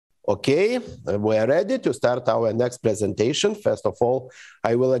Okay, we are ready to start our next presentation. First of all,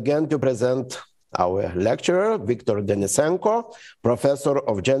 I will again to present our lecturer, Viktor Danisenko, professor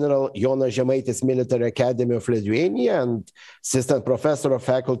of General Jonas Žemaitis Military Academy of Lithuania and assistant professor of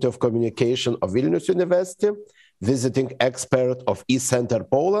Faculty of Communication of Vilnius University, visiting expert of East Center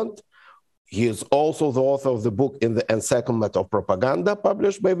Poland. He is also the author of the book In the Encyclopedia of Propaganda,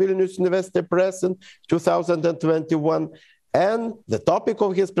 published by Vilnius University Press in 2021. And the topic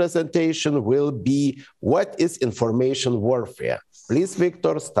of his presentation will be, what is information warfare? Please,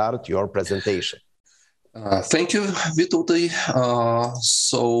 Viktor, start your presentation. Thank you, Vytautai.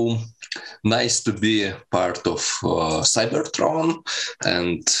 So nice to be part of Cyberthon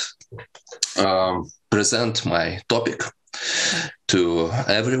and present my topic to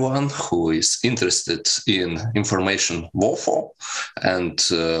everyone who is interested in information warfare and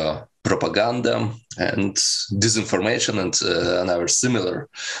propaganda and disinformation and other similar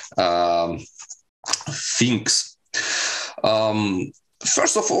things.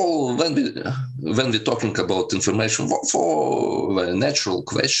 First of all, when we're talking about information warfare, the natural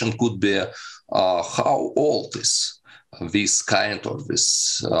question could be how old is this kind of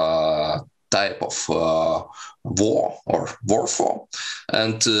this type of war or warfare,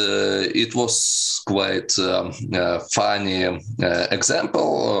 and it was quite a funny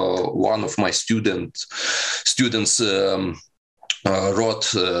example. One of my students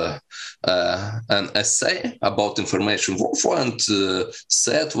wrote an essay about information warfare and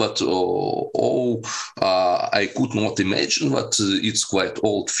said that I could not imagine that it's quite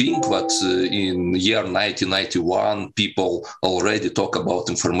old thing that in year 1991 people already talk about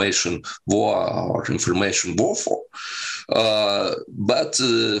information war or information warfare. But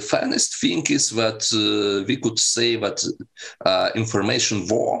funniest thing is that we could say that information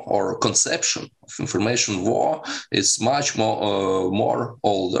war or conception of information war is much more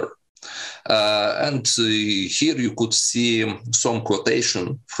older. And here you could see some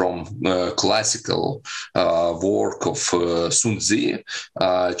quotation from classical work of Sun Tzu,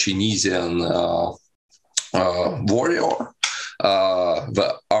 Chinesian warrior,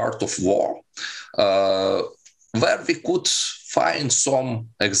 The Art of War, where we could find some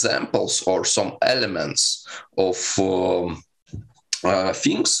examples or some elements of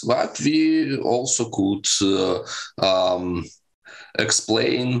things that we also could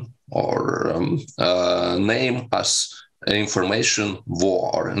explain or name as information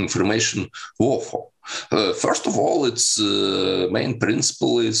war or information warfare. First of all, its main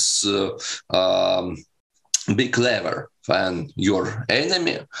principle is be clever than your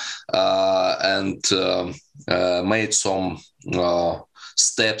enemy and made some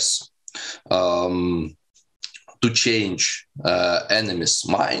steps to change enemy's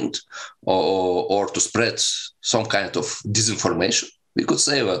mind or to spread some kind of disinformation. We could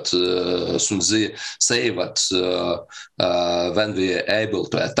say that Sun Tzu say that when we are able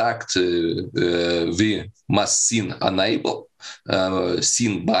to attack, we must seem unable,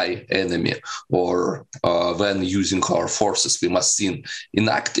 seen by enemy, or when using our forces, we must seem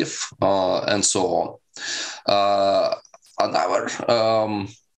inactive, and so on. Another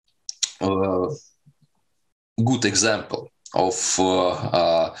good example of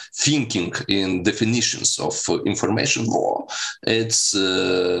thinking in definitions of information war, it's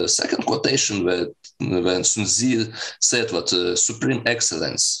second quotation when Sun Tzu said that supreme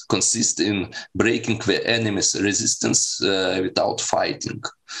excellence consists in breaking the enemy's resistance without fighting.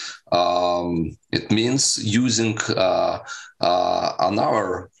 It means using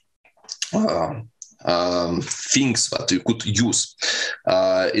another things that you could use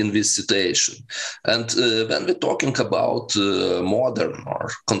in this situation. And when we're talking about modern or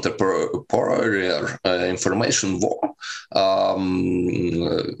contemporary information war,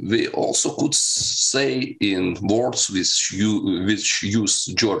 we also could say in words which use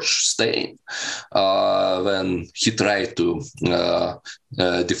George Stein when he tried to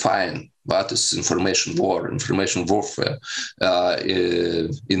define what is information war, information warfare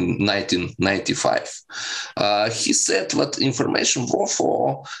in 1995. He said that information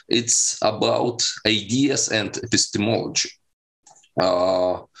warfare, it's about ideas and epistemology.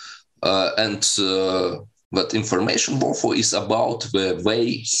 But information warfare is about the way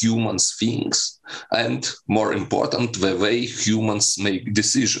humans think and, more important, the way humans make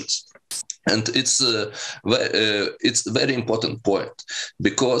decisions. And it's a very important point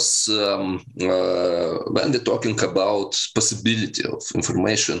because when we're talking about possibility of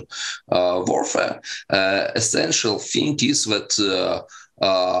information warfare, essential thing is that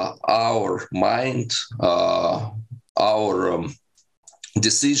our mind, our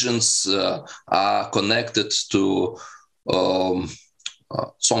decisions are connected to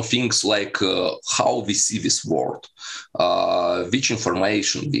some things like how we see this world, which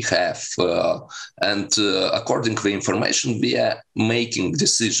information we have, and according to the information, we are making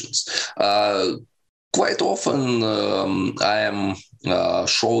decisions. Quite often, I am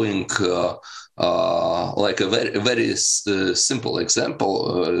showing like a very simple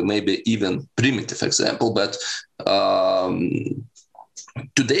example, maybe even primitive example, but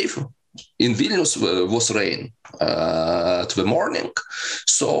today in Vilnius was rain at the morning.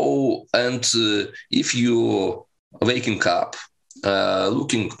 So, and if you waking up,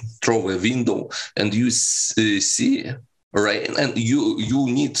 looking through a window, and you see rain, and you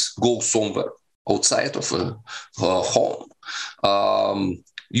need to go somewhere outside of a home,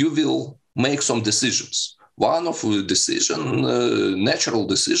 you will make some decisions. One of the decision, natural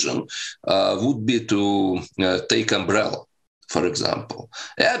decision, would be to take umbrella, for example.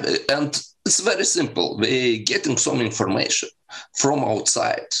 Yeah, and it's very simple. We're getting some information from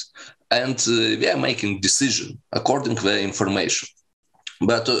outside, and we are making decision according to the information.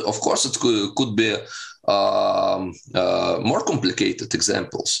 But of course, it could be more complicated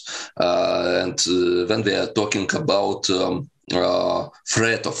examples. And when we are talking about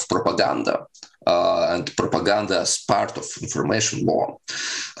threat of propaganda, and propaganda as part of information war,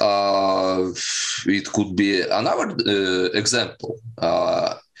 it could be another example.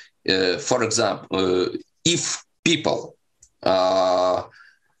 For example, if people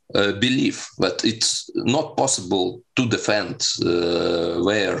believe that it's not possible to defend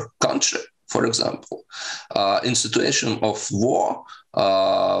their country, for example, in situation of war,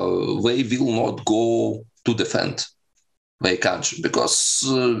 they will not go to defend their country, because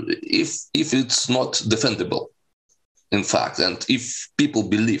if it's not defendable, in fact, and if people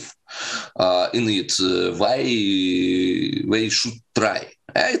believe in it, why they should try?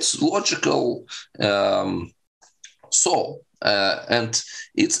 It's logical. And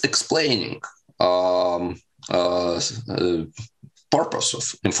it's explaining purpose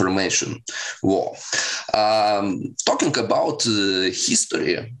of information war. Talking about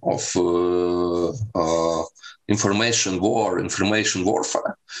history of information war, information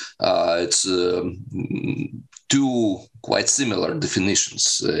warfare, it's two quite similar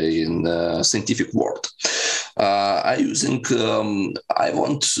definitions in scientific world. I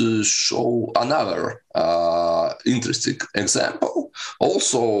want to show another interesting example,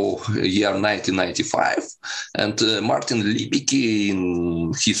 also year 1995, and Martin Liebicki,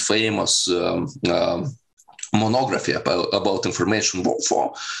 in his famous monography about information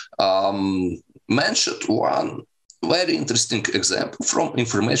warfare, mentioned one very interesting example from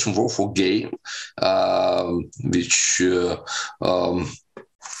information warfare game, which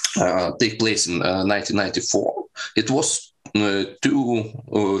take place in 1994. It was two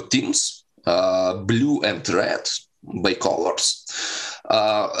teams, blue and red by colors.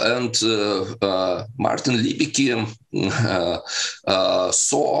 And Martin Liebicki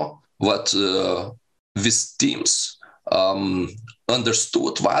saw what these teams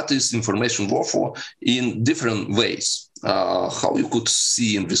understood what is information warfare in different ways. How you could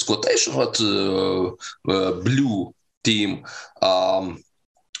see in this quotation what blue team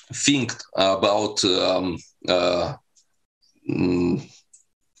think about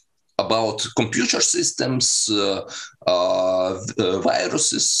computer systems,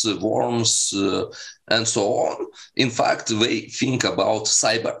 viruses, worms, and so on. In fact, they think about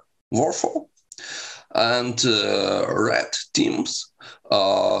cyber warfare. And red teams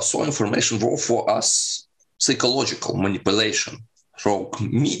saw information warfare as psychological manipulation through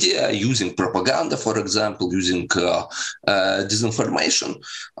media, using propaganda, for example, using disinformation.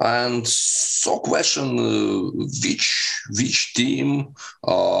 And so question which team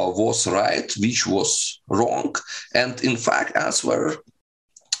was right, which was wrong. And in fact, answer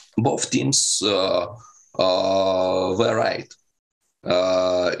both teams were right.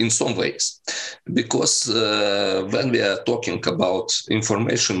 In some ways, because when we are talking about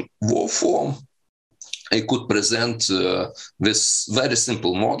information warfare, I could present this very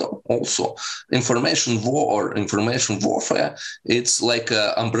simple model also. Information war or information warfare, it's like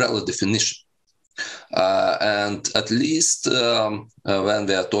an umbrella definition. And at least when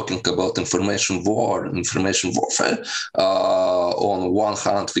we are talking about information war, information warfare, on one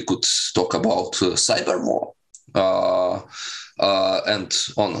hand, we could talk about cyber war, and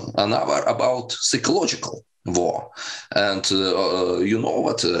on another about psychological war. And you know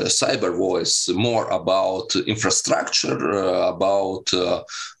what cyber war is more about infrastructure, about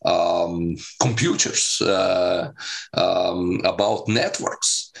computers, about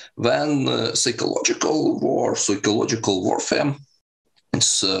networks. When psychological warfare,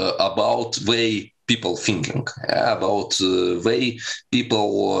 it's about way people thinking, about way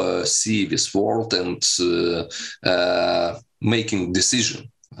people see this world and making decision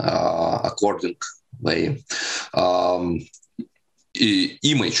according way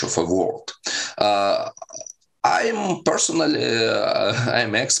image of a world. I'm personally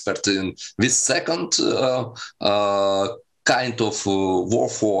I'm expert in this second kind of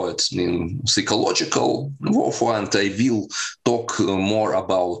warfare. It's psychological warfare, and I will talk more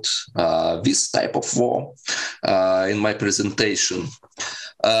about this type of war in my presentation.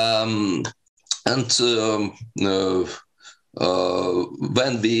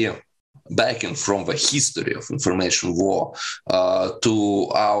 When we backing from the history of information war to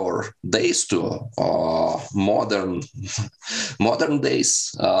our days, to modern days,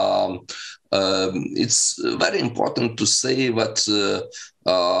 it's very important to say that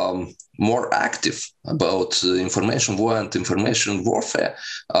more active about information war and information warfare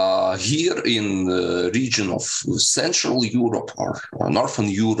here in the region of Central Europe or Northern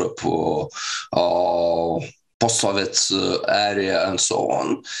Europe or post-Soviet area and so on.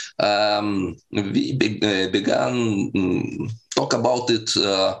 We began talk about it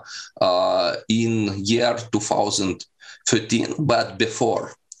in year 2013, but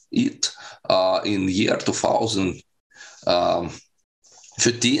before it, in year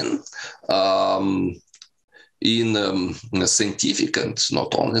 2015, in scientific and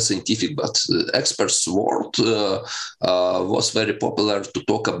not only scientific but experts world was very popular to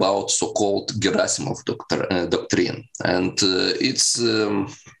talk about so-called Gerasimov doctrine, and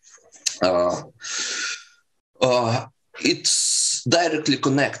it's directly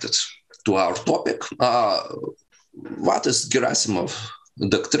connected to our topic. What is Gerasimov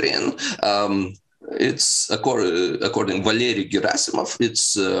doctrine? It's according Valery Gerasimov.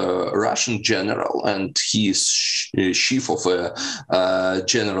 It's a Russian general, and he's chief of a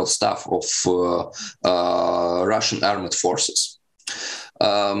general staff of Russian armed forces.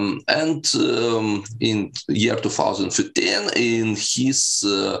 In year 2015, in his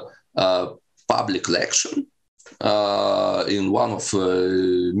public lecture in one of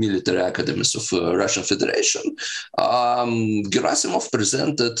military academies of Russian Federation, Gerasimov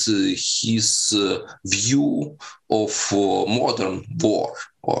presented his view of modern war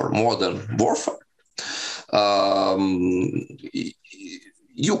or modern warfare.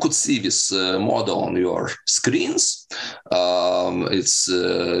 You could see this model on your screens. It's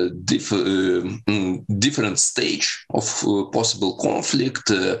different stage of possible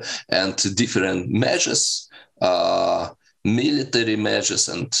conflict and different measures. Military measures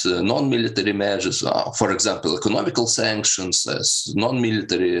and non-military measures, for example, economical sanctions as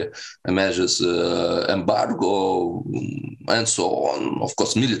non-military measures, embargo, and so on. Of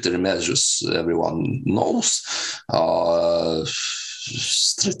course, military measures, everyone knows,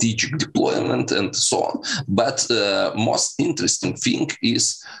 strategic deployment and so on. But most interesting thing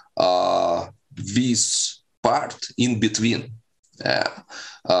is this part in between.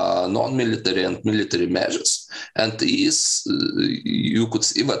 Non-military and military measures, and you could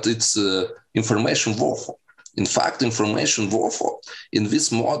see that it's information warfare. In fact, information warfare in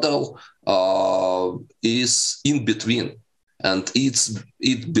this model is in between, and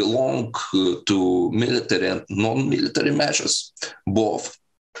it belongs to military and non-military measures, both.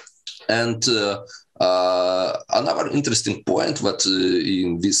 And another interesting point that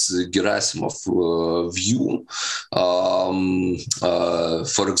in this Gerasimov view,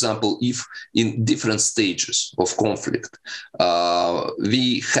 for example, if in different stages of conflict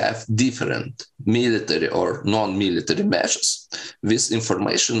we have different military or non-military measures, this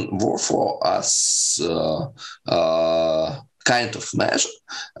information warfare as kind of measure,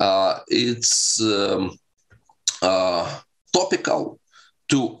 it's topical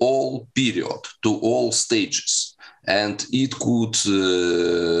to all period, to all stages. And it could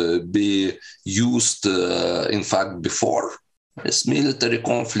be used, in fact, before this military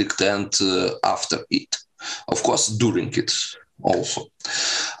conflict and after it. Of course, during it also.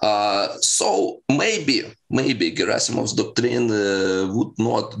 So maybe Gerasimov's doctrine would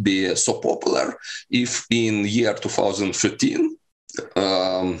not be so popular if in year 2013,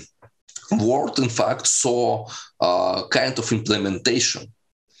 world, in fact, saw kind of implementation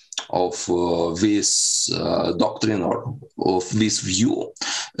of this doctrine or of this view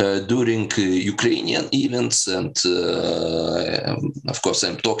during Ukrainian events. And of course,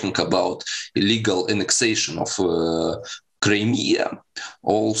 I'm talking about illegal annexation of Crimea,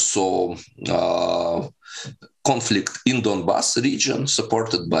 also conflict in Donbass region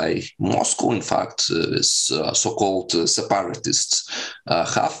supported by Moscow. In fact, this so-called separatists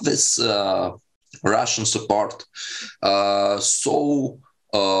have this Russian support.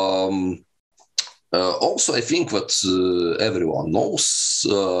 Also, I think what everyone knows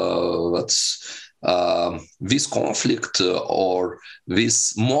that this conflict or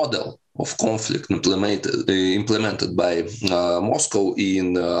this model of conflict implemented by Moscow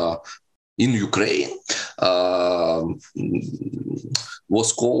in Ukraine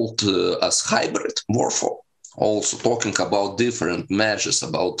was called as hybrid warfare. Also talking about different measures,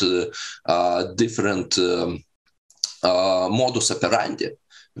 about different modus operandi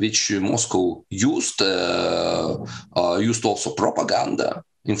which Moscow used also propaganda,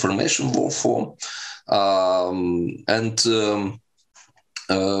 information warfare, and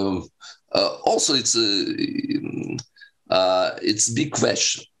also it's a big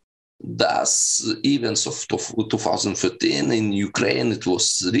question. Does events of 2013 in Ukraine, it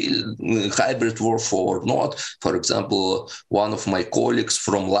was real hybrid warfare or not? For example, one of my colleagues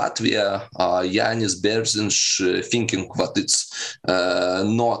from Latvia, Yanis Berzins, thinking that it's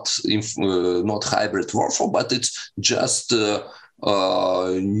not hybrid warfare, but it's just new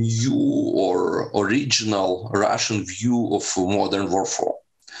or original Russian view of modern warfare.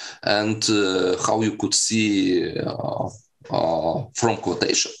 And how you could see from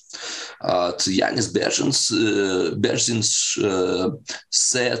quotation, Yanis Berzins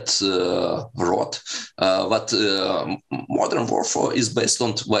wrote that modern warfare is based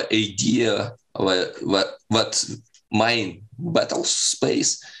on the idea that main battle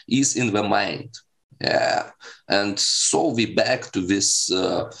space is in the mind. Yeah, and so we back to this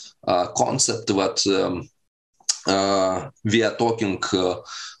concept that we are talking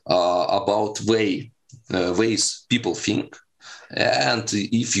about ways people think. And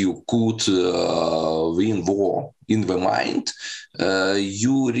if you could win war in the mind,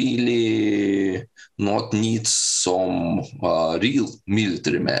 you really not need some real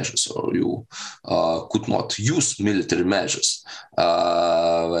military measures, or you could not use military measures.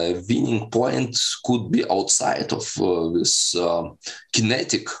 The winning point could be outside of this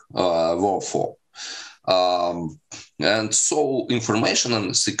kinetic warfare. And so information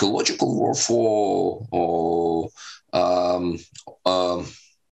and psychological warfare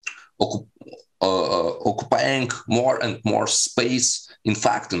occupying more and more space, in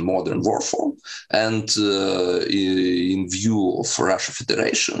fact, in modern warfare. And in view of Russia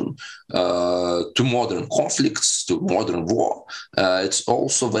Federation, to modern conflicts, to modern war, it's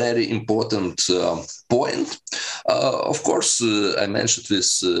also very important point. Of course, I mentioned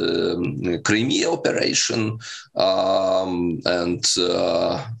this Crimea operation, and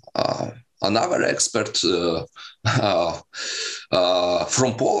another expert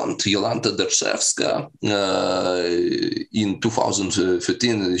from Poland, Jolanta Derszewska, in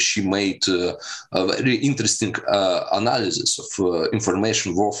 2015, she made a very interesting analysis of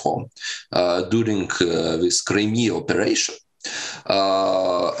information warfare during this Crimea operation.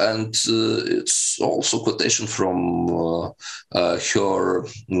 And it's also quotation from her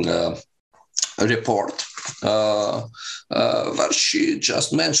report, where she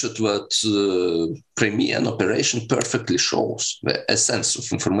just mentioned that Crimean operation perfectly shows the essence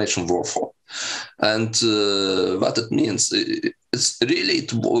of information warfare. And what it means, it's really,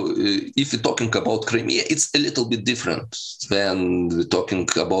 if we're talking about Crimea, it's a little bit different than we're talking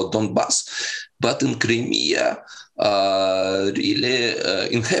about Donbass. But in Crimea, really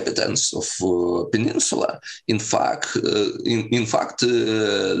inhabitants of peninsula, in fact,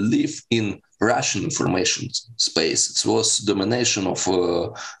 live in Russian information space. It was domination of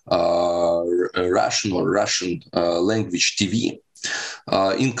Russian or Russian language TV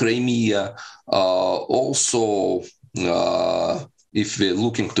in Crimea. Also, if we're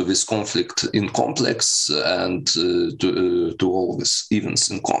looking to this conflict in complex and to all these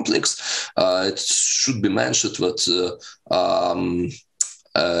events in complex, it should be mentioned that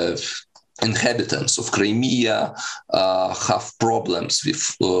inhabitants of Crimea have problems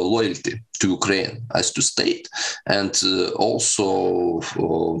with loyalty to Ukraine as to state, and also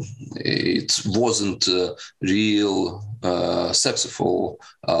it wasn't a real successful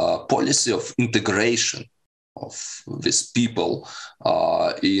policy of integration of these people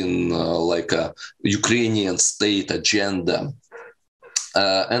in like a Ukrainian state agenda.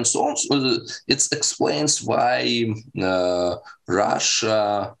 And so on. It explains why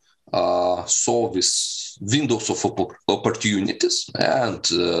Russia saw this windows of opportunities, and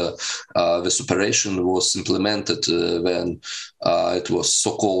this operation was implemented when it was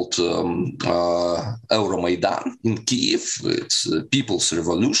so-called Euromaidan in Kiev. It's People's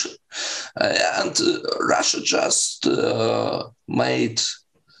Revolution, and Russia just made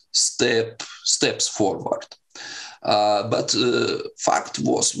steps forward. But fact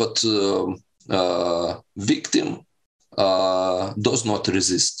was that victim does not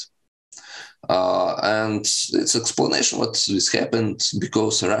resist. And its explanation what this happened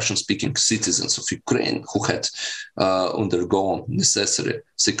because Russian-speaking citizens of Ukraine who had undergone necessary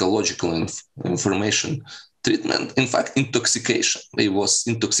psychological information treatment, in fact, intoxication. They was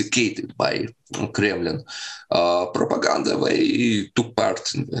intoxicated by Kremlin propaganda. They took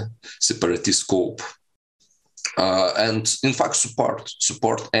part in the separatist coup. And in fact,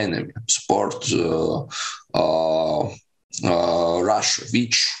 support enemy, support Russia,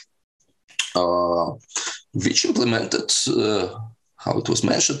 which implemented, how it was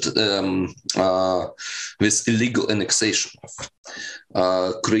mentioned, this illegal annexation of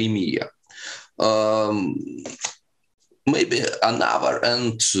Crimea. Maybe another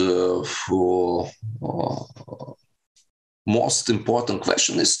and most important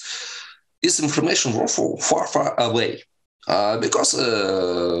question is information warfare far away? Because,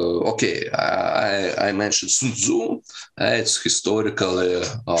 okay, I mentioned Sun Tzu, it's historically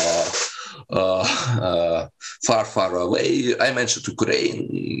far away. I mentioned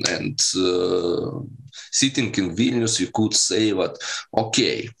Ukraine, and sitting in Vilnius, you could say that,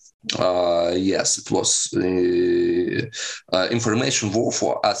 okay, yes, it was information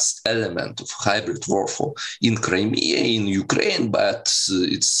warfare as element of hybrid warfare in Crimea, in Ukraine, but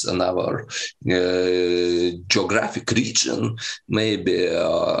it's another geographic region. Maybe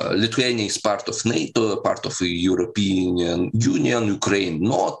Lithuania is part of NATO, part of the European Union, Ukraine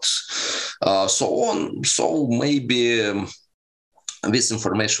not, so on. So maybe this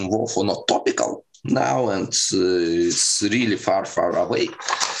information warfare not topical now, and it's really far away.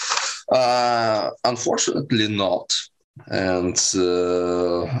 Unfortunately not. And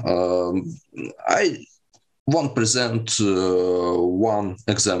I want to present one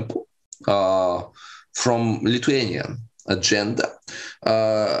example from Lithuanian agenda.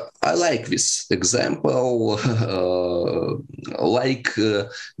 I like this example,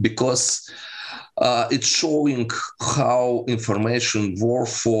 because it's showing how information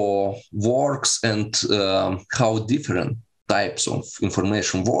warfare works and how different types of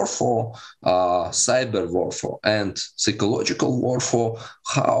information warfare, cyber warfare, and psychological warfare,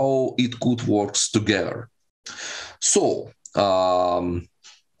 how it could work together. So,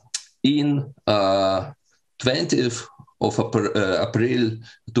 in 20th of April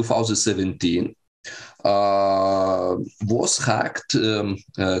 2017, was hacked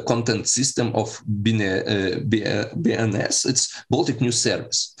content system of BNS, it's Baltic News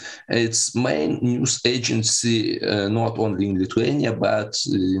Service. It's main news agency not only in Lithuania, but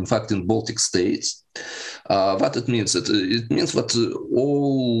in fact in Baltic states. What it means? It means that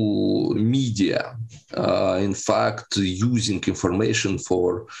all media, in fact, using information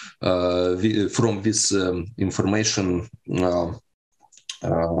from this information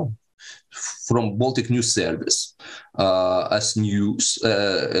from Baltic News Service as news.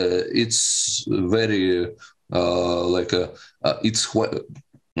 It's very it's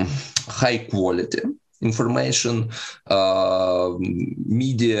high quality information.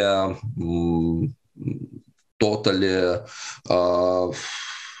 Media totally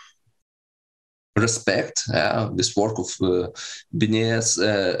respect this work of BNS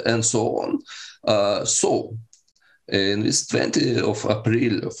and so on. So in this 20th of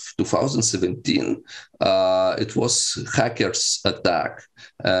April of 2017, it was hackers' attack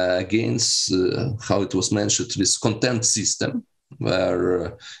against, how it was mentioned, this content system,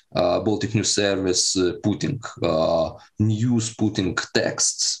 where Baltic News Service putting news, putting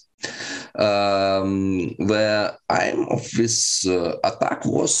texts. The aim of this attack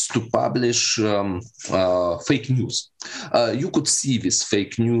was to publish fake news. You could see this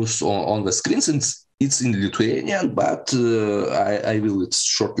fake news on the screen, since it's in Lithuanian, but I will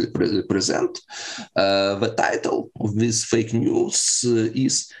shortly present. The title of this fake news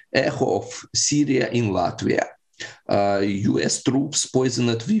is Echo of Syria in Latvia. US troops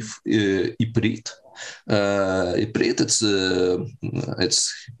poisoned with iprit. Iprit,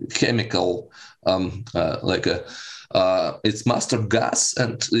 it's chemical, it's mustard gas,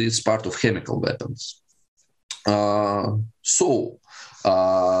 and it's part of chemical weapons.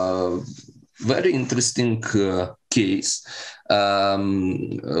 Very interesting case.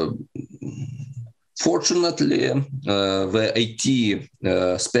 Fortunately, the IT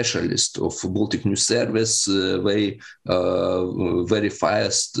specialist of Baltic News Service, they very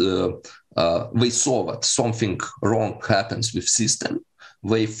fast, they saw that something wrong happens with system.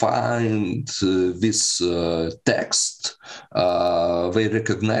 They find this text. They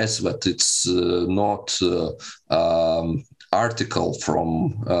recognize that it's not article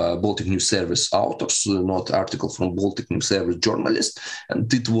from Baltic News Service authors, not article from Baltic News Service journalists,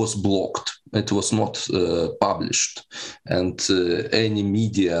 and it was blocked. It was not published, and any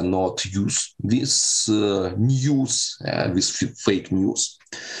media not use this news, this fake news.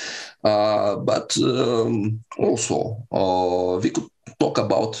 But also we could talk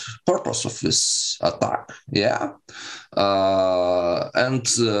about purpose of this attack, and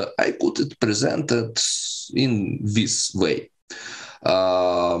I could it presented in this way.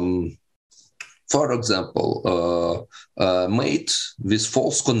 For example, made this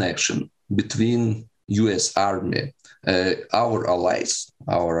false connection between U.S. Army, our allies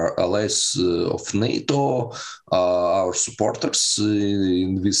of NATO, our supporters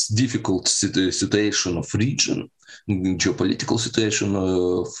in this difficult situation of region, geopolitical situation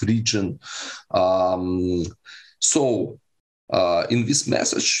of region. So in this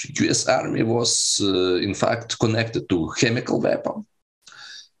message, U.S. Army was in fact connected to chemical weapon.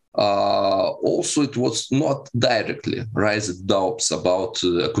 Also, it was not directly raised doubts about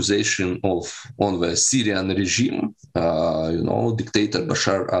accusation on the Syrian regime, dictator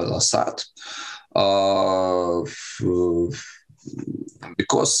Bashar al-Assad,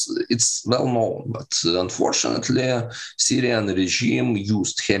 because it's well known. But unfortunately, Syrian regime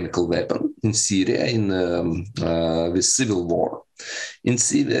used chemical weapon in Syria in the civil war in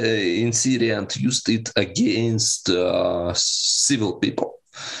Syria and used it against civil people.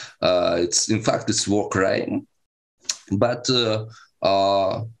 It's war crime, but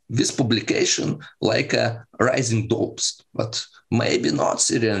this publication like a rising doubts, but maybe not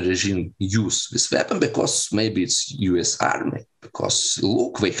Syrian regime use this weapon because maybe it's U.S. Army, because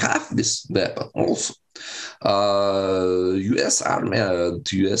look, we have this weapon also. U.S. Army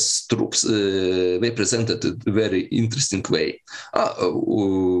and U.S. troops, they presented it very interesting way.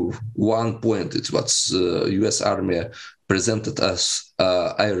 One point, it was U.S. Army presented as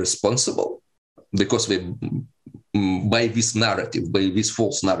irresponsible because by this narrative, by this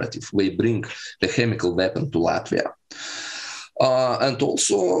false narrative, they bring the chemical weapon to Latvia. And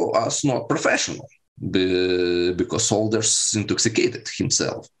also as not professional, because soldiers intoxicated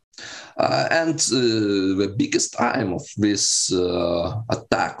himself. And the biggest aim of this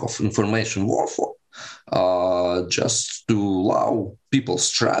attack of information warfare, just to allow people's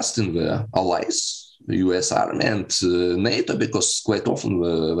trust in the allies, U.S. Army and NATO, because quite often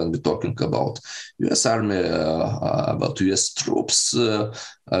when we're talking about U.S. Army, about U.S. troops,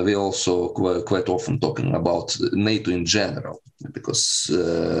 we also quite often talking about NATO in general, because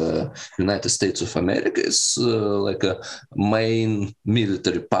United States of America is like a main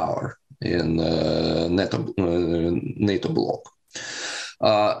military power in NATO bloc.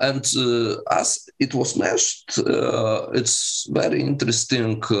 And as it was mentioned, it's very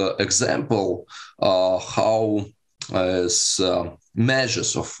interesting example how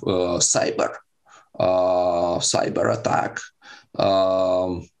measures of cyber attack,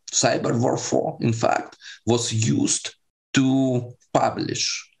 cyber warfare, in fact, was used to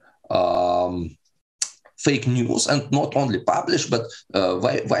publish fake news, and not only publish, but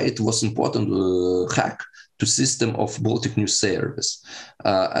why it was important hack to system of Baltic News Service.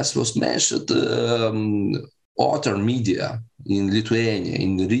 As was mentioned, other media in Lithuania,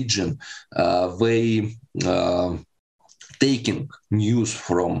 in the region, they taking news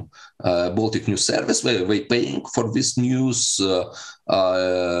from Baltic News Service, they paying for this news,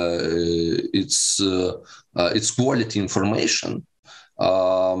 it's quality information.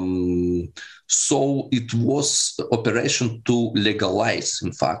 So it was operation to legalize,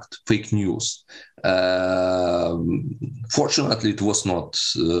 in fact, fake news. Fortunately, it was not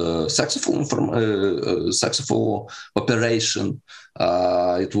successful operation.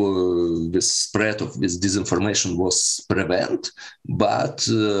 The spread of this disinformation was prevented, but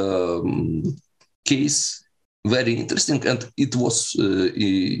case very interesting, and it was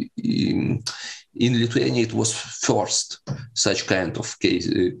in Lithuania, it was first such kind of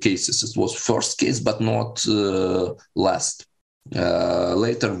cases. It was first case, but not last.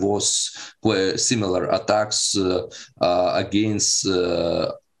 Later was similar attacks against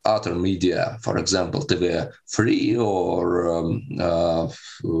other media, for example, TV3 or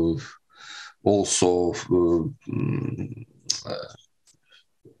also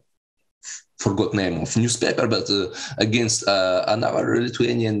forgot name of newspaper, but against another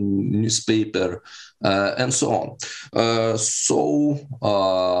Lithuanian newspaper, and so on. So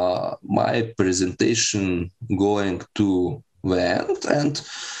my presentation going to the end, and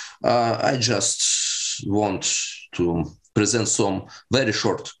I just want to present some very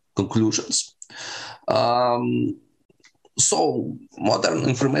short conclusions. So modern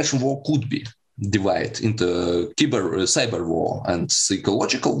information war could be divide into cyber war and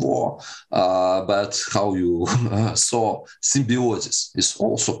psychological war, but how you saw symbiosis is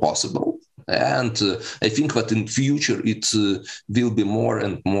also possible. And I think that in future it will be more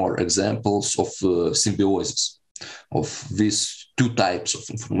and more examples of symbiosis of these two types of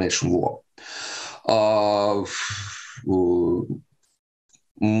information war.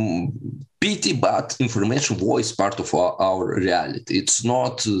 Pity, but information war is part of our reality. It's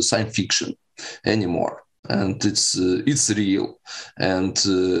not science fiction anymore, and it's real, and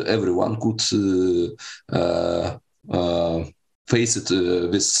everyone could face it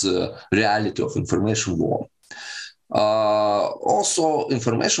with reality of information war. Also,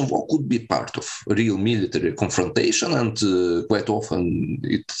 information war could be part of real military confrontation, and quite often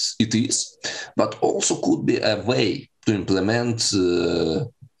it is, but also could be a way to implement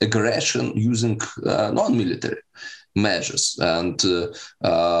aggression using non-military measures. And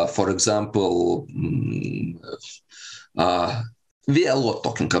for example, we are a lot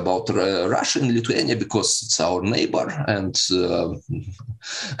talking about Russia and Lithuania because it's our neighbor and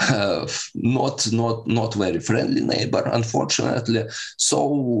not very friendly neighbor, unfortunately. So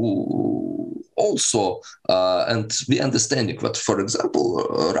also, and we understanding that, for example,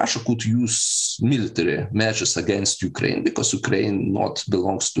 Russia could use military measures against Ukraine because Ukraine not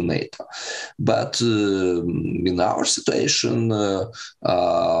belongs to NATO. But in our situation,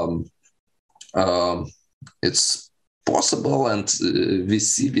 it's possible, and we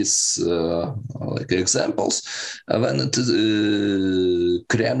see these like examples when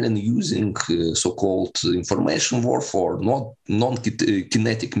Kremlin using so-called information war for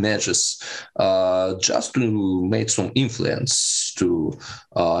non-kinetic measures just to make some influence to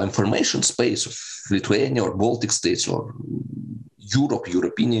information space of Lithuania or Baltic states or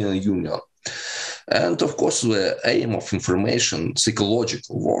European Union. And of course, the aim of information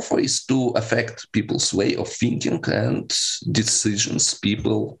psychological warfare is to affect people's way of thinking and decisions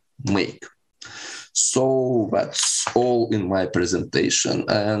people make. So that's all in my presentation.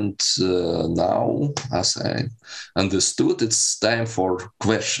 And now, as I understood, it's time for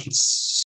questions.